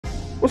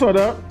What's up,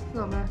 dog? What's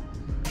up, man?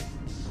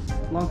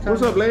 Long time.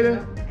 What's up, lady?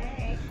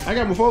 Hey. I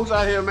got my folks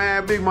out here,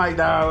 man. Big Mike,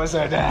 dog. What's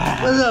up,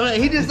 dog? What's up,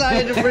 man? He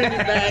decided to bring me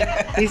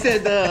back. He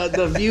said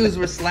the views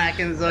were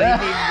slacking, so he needs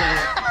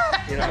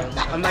to, you know,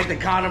 I'm like the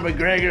Conor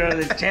McGregor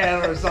of the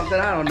channel or something.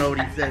 I don't know what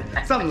he said.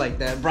 Something like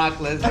that. Brock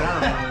Lesnar. I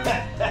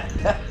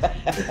don't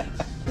know.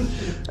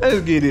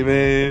 Let's get it,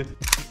 man.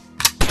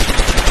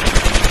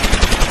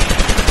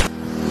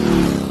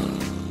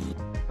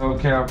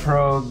 Hellcat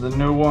Pro, the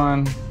new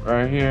one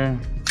right here.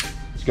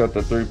 It's got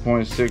the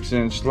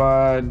 3.6-inch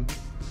slide.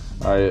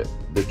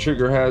 The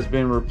trigger has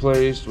been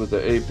replaced with the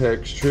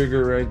Apex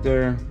trigger right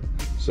there.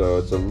 So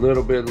it's a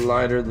little bit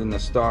lighter than the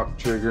stock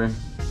trigger.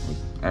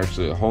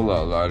 Actually a whole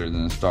lot lighter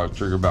than the stock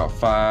trigger, about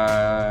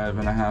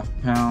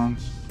 5.5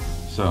 pounds.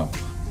 So.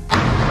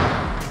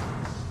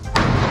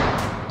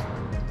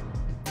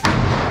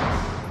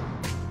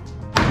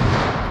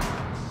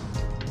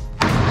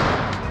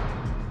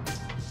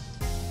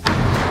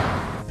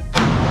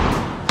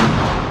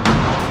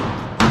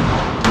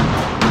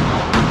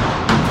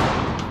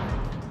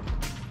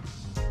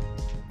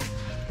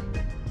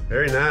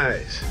 Very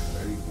nice.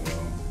 There you go.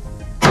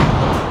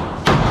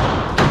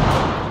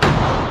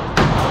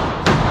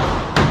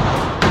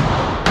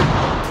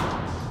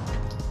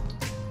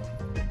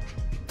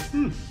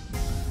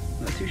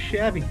 Not too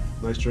shabby.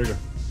 Nice trigger.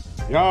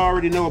 Y'all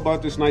already know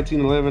about this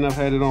 1911. I've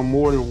had it on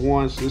more than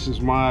once. This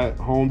is my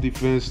home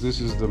defense. This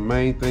is the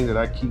main thing that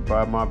I keep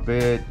by my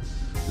bed.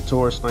 The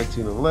Taurus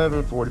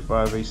 1911,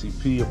 45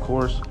 ACP, of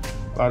course.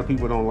 A lot of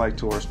people don't like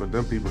Taurus, but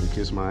them people can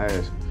kiss my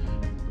ass.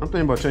 I'm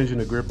thinking about changing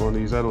the grip on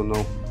these. I don't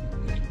know.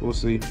 We'll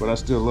see, but I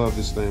still love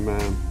this thing,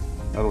 man.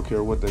 I don't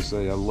care what they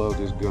say. I love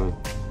this gun.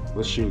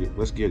 Let's shoot it.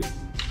 Let's get it.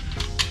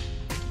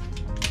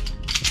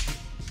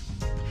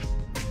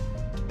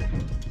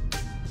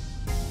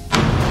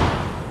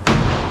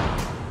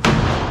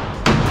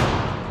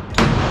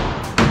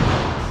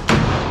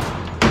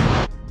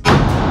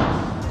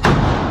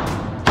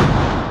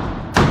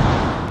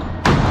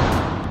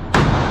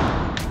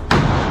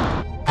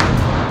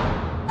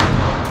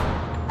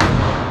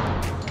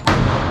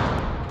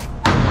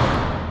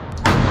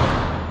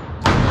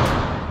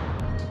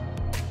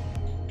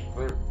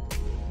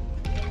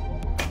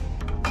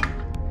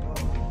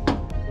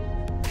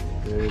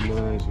 Very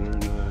nice, very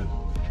nice.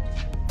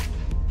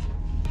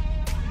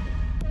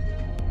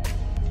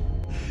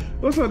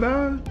 What's up,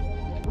 dog?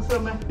 What's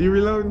up, man? You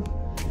reloading?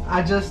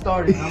 I just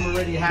started. I'm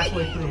already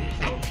halfway through,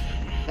 so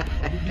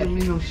you give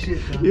me no shit,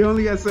 dog. You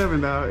only got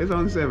 7, dog. It's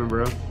only 7,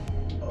 bro.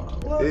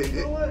 What?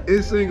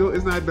 It's single.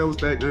 It's not double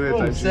stacked. None of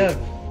that type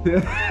 7.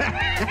 shit.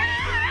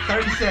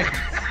 30 seconds.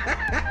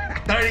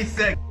 30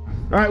 seconds.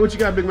 All right, what you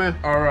got, big man?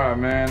 All right,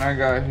 man. I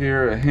got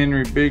here a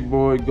Henry Big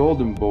Boy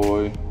Golden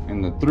Boy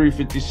in the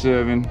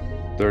 357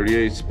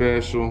 38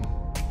 special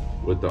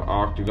with the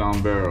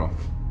octagon barrel.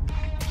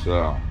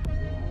 So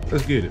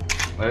Let's get it.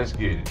 let's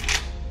get it.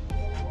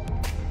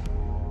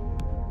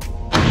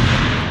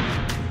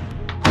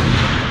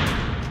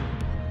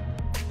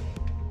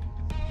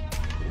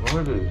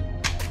 What is it?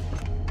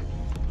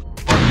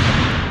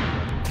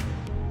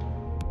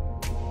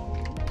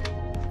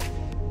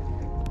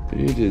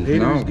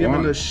 Is not giving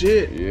one. us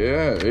shit.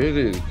 Yeah, it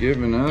is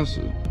giving us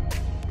a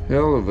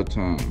hell of a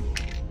time.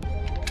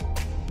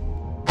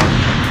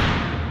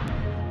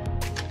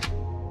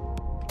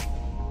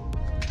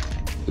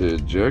 The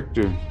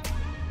ejector.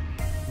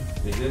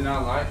 It's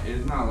not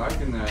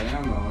liking that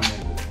ammo, is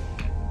it?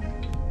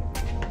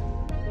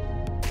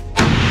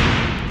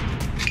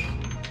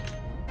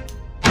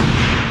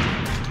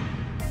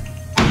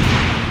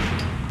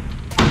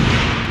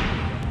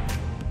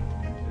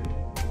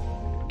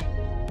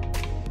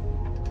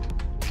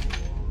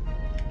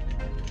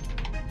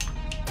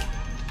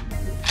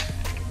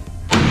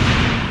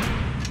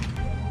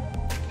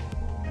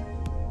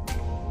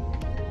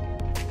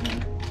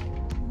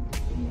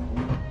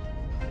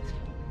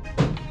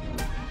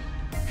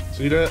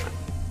 See that?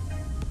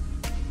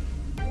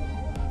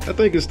 I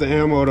think it's the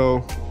ammo though.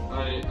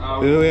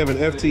 They have an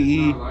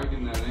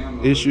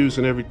FTE issues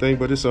and everything,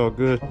 but it's all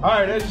good. All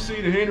right, as you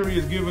see, the Henry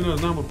is giving us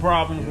a number of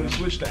problems. We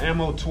switched the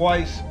ammo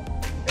twice,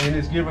 and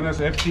it's giving us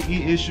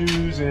FTE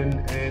issues,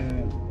 and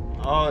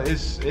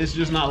it's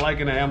just not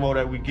liking the ammo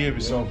that we give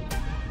it. So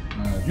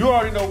you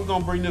already know we're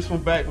gonna bring this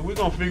one back, but we're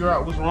gonna figure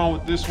out what's wrong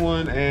with this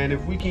one, and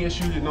if we can't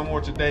shoot it no more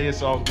today,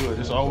 it's all good.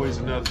 It's always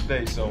another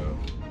day, so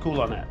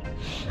cool on that.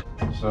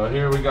 So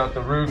here we got the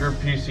Ruger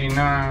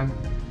PC9.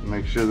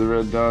 Make sure the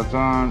red dot's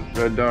on.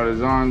 Red dot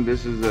is on.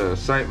 This is a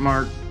sight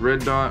mark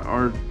red dot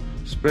or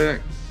spec.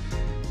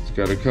 It's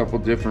got a couple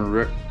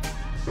different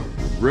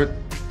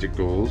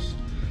reticles.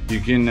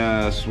 You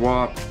can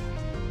swap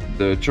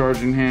the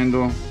charging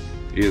handle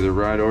either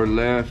right or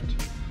left.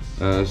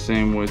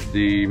 Same with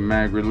the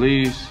mag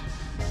release.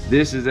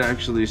 This is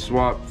actually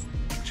swapped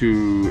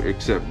to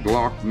accept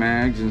Glock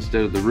mags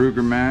instead of the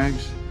Ruger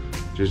mags,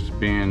 just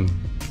being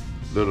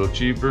a little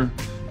cheaper.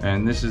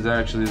 And this is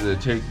actually the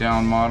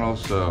takedown model,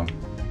 so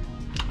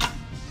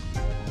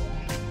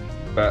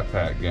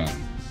backpack gun.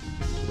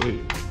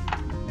 Sweet.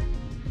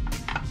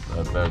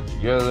 Right back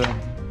together.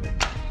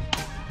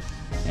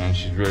 and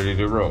she's ready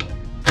to roll.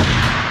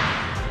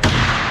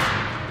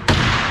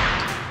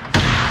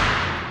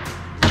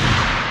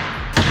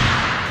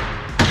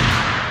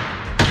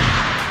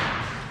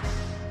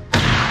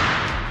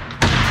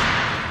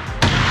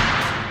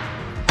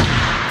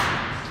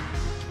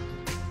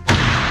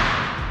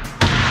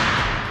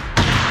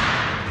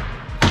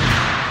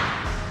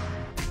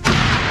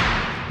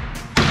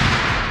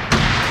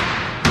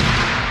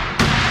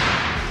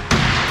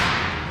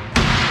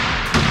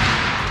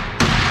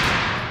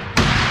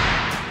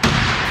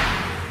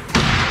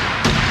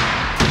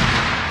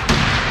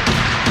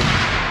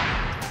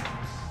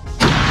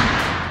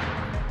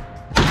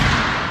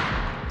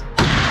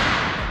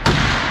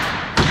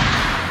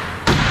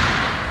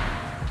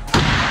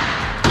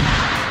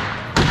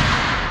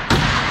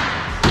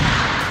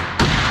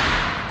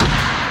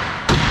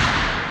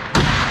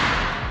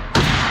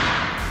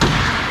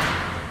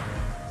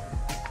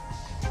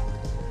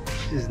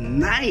 Is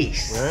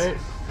nice. Right.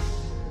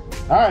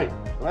 All right.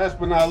 Last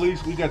but not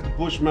least, we got the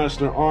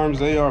Bushmaster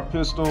Arms AR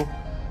pistol.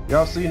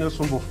 Y'all seen this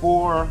one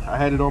before. I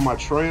had it on my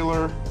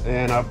trailer,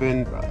 and I've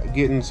been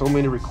getting so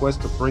many requests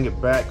to bring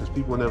it back because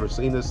people have never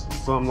seen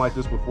something like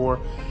this before.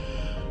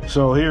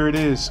 So here it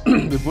is,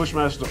 the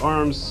Bushmaster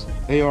Arms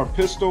AR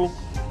pistol.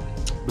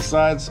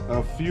 Besides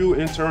a few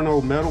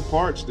internal metal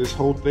parts, this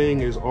whole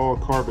thing is all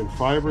carbon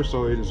fiber,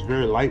 so it is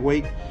very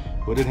lightweight.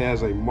 But it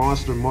has a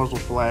monster muzzle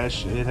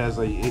flash, and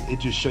it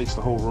just shakes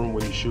the whole room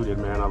when you shoot it,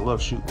 man. I love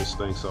shooting this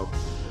thing, so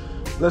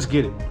let's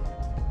get it.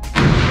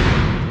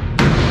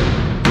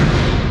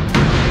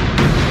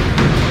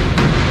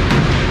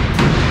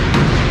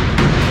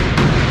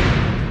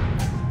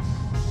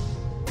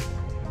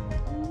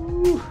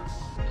 Ooh,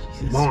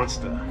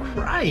 Monster.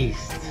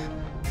 Christ.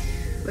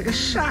 Like a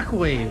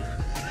shockwave.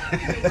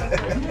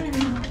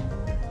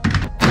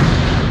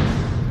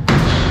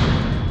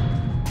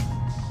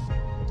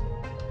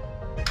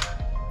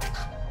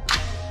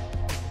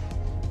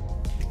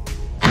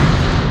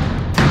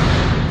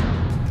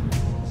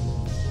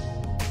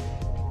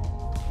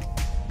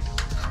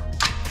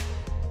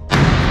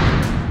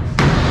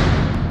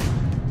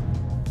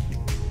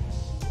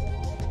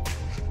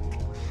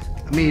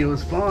 I mean, it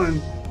was fun.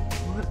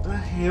 What the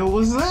hell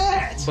was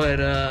that? But,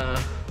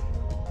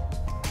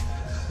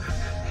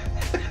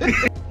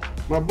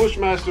 My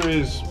Bushmaster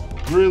is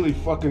really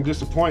fucking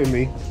disappointing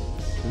me.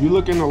 If you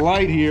look in the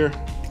light here,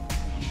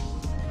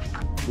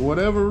 for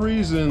whatever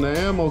reason, the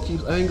ammo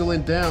keeps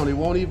angling down. It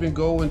won't even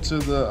go into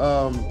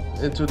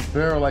the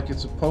barrel like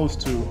it's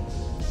supposed to.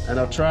 And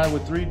I've tried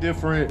with 3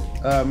 different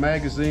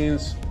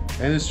magazines,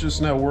 and it's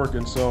just not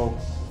working. So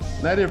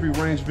not every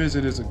range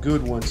visit is a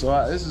good one.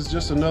 So this is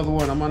just another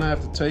one I'm gonna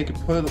have to take and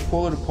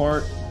pull it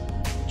apart,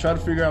 try to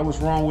figure out what's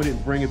wrong with it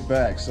and bring it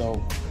back.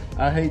 So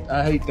I hate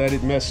that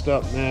it messed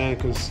up, man,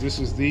 because this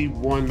is the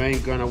one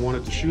main gun I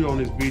wanted to shoot on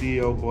this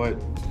video, but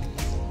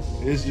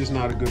it's just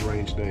not a good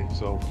range day.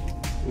 So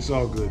it's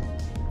all good.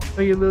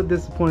 I get a little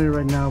disappointed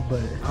right now,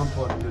 but I'm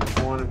fucking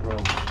disappointed, bro.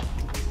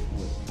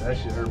 That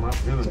shit hurt my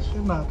feelings. Check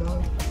him out,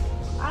 dog.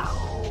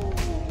 Ow.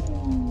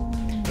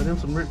 Are them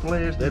some Ric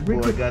Flairs? That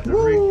boy got the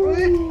Ric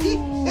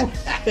Flair.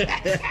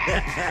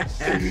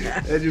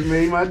 That just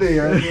made my day,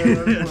 right?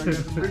 That boy got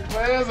the Ric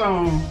Flairs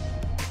on.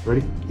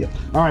 Ready? Yep.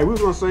 All right, we're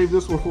gonna save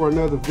this one for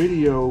another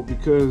video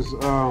because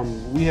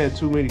we had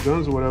too many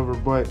guns or whatever,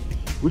 but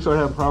we started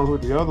having problems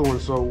with the other one.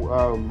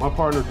 So my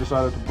partner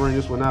decided to bring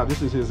this one out.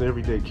 This is his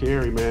everyday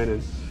carry, man.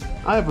 And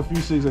I have a few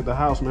SIGs at the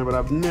house, man, but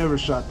I've never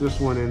shot this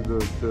one, and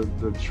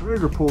the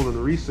trigger pull and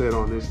the reset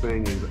on this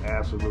thing is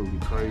absolutely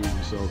crazy.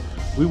 So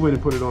we went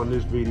and put it on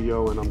this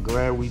video, and I'm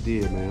glad we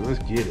did, man. Let's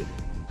get it.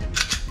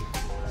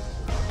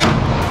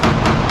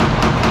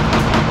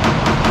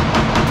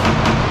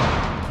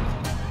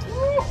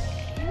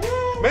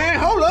 Man,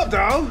 hold up,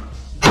 dog.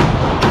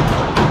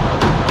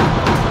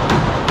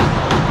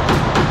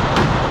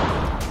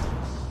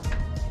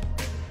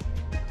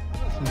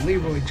 Some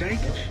Leroy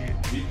Jenkins shit.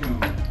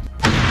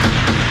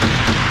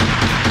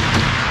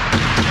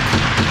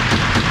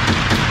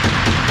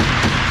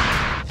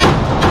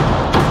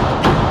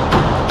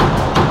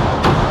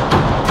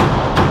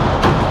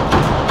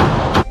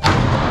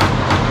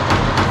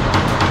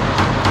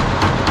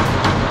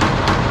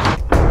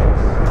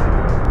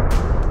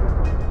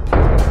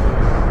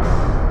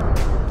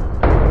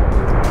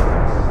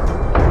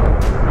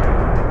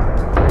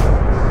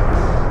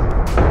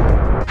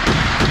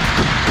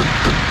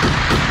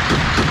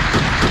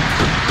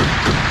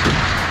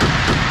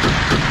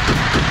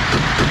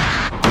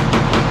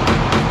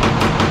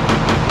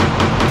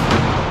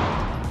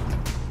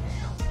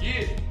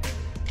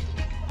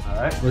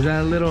 Was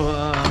that a little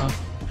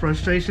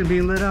frustration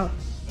being let out?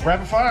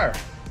 Rapid fire.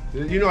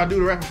 You know I do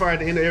the rapid fire at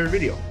the end of every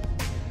video.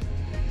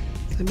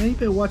 Hey man, you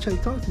better watch how you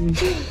talk to me.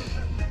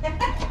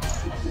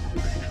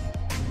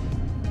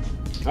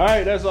 All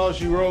right, that's all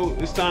she wrote.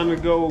 It's time to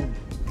go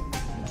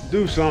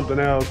do something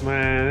else,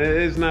 man.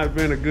 It's not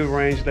been a good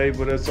range day,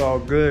 but it's all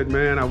good,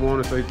 man. I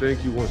want to say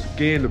thank you once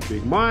again to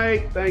Big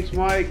Mike. Thanks,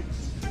 Mike.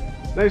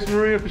 Thanks,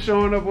 Maria, for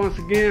showing up once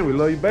again. We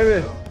love you,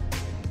 baby.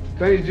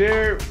 Thanks,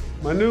 Jared.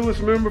 My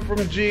newest member from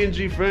the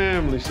G&G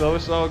family. So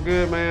it's all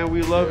good, man.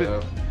 We love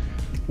it.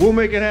 We'll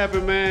make it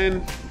happen,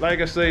 man. Like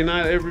I say,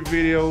 not every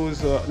video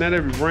is, not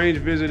every range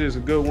visit is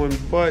a good one,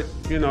 but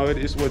you know,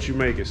 it's what you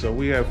make it. So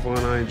we have fun.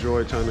 I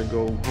enjoy trying to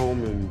go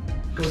home and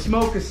go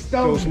smoke a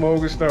stogie. Go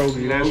smoke a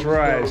stogie. That's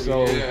right.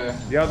 So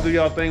y'all do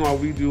y'all thing while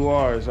we do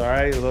ours. All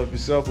right. Love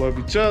yourself. Love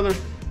each other.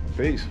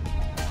 Peace.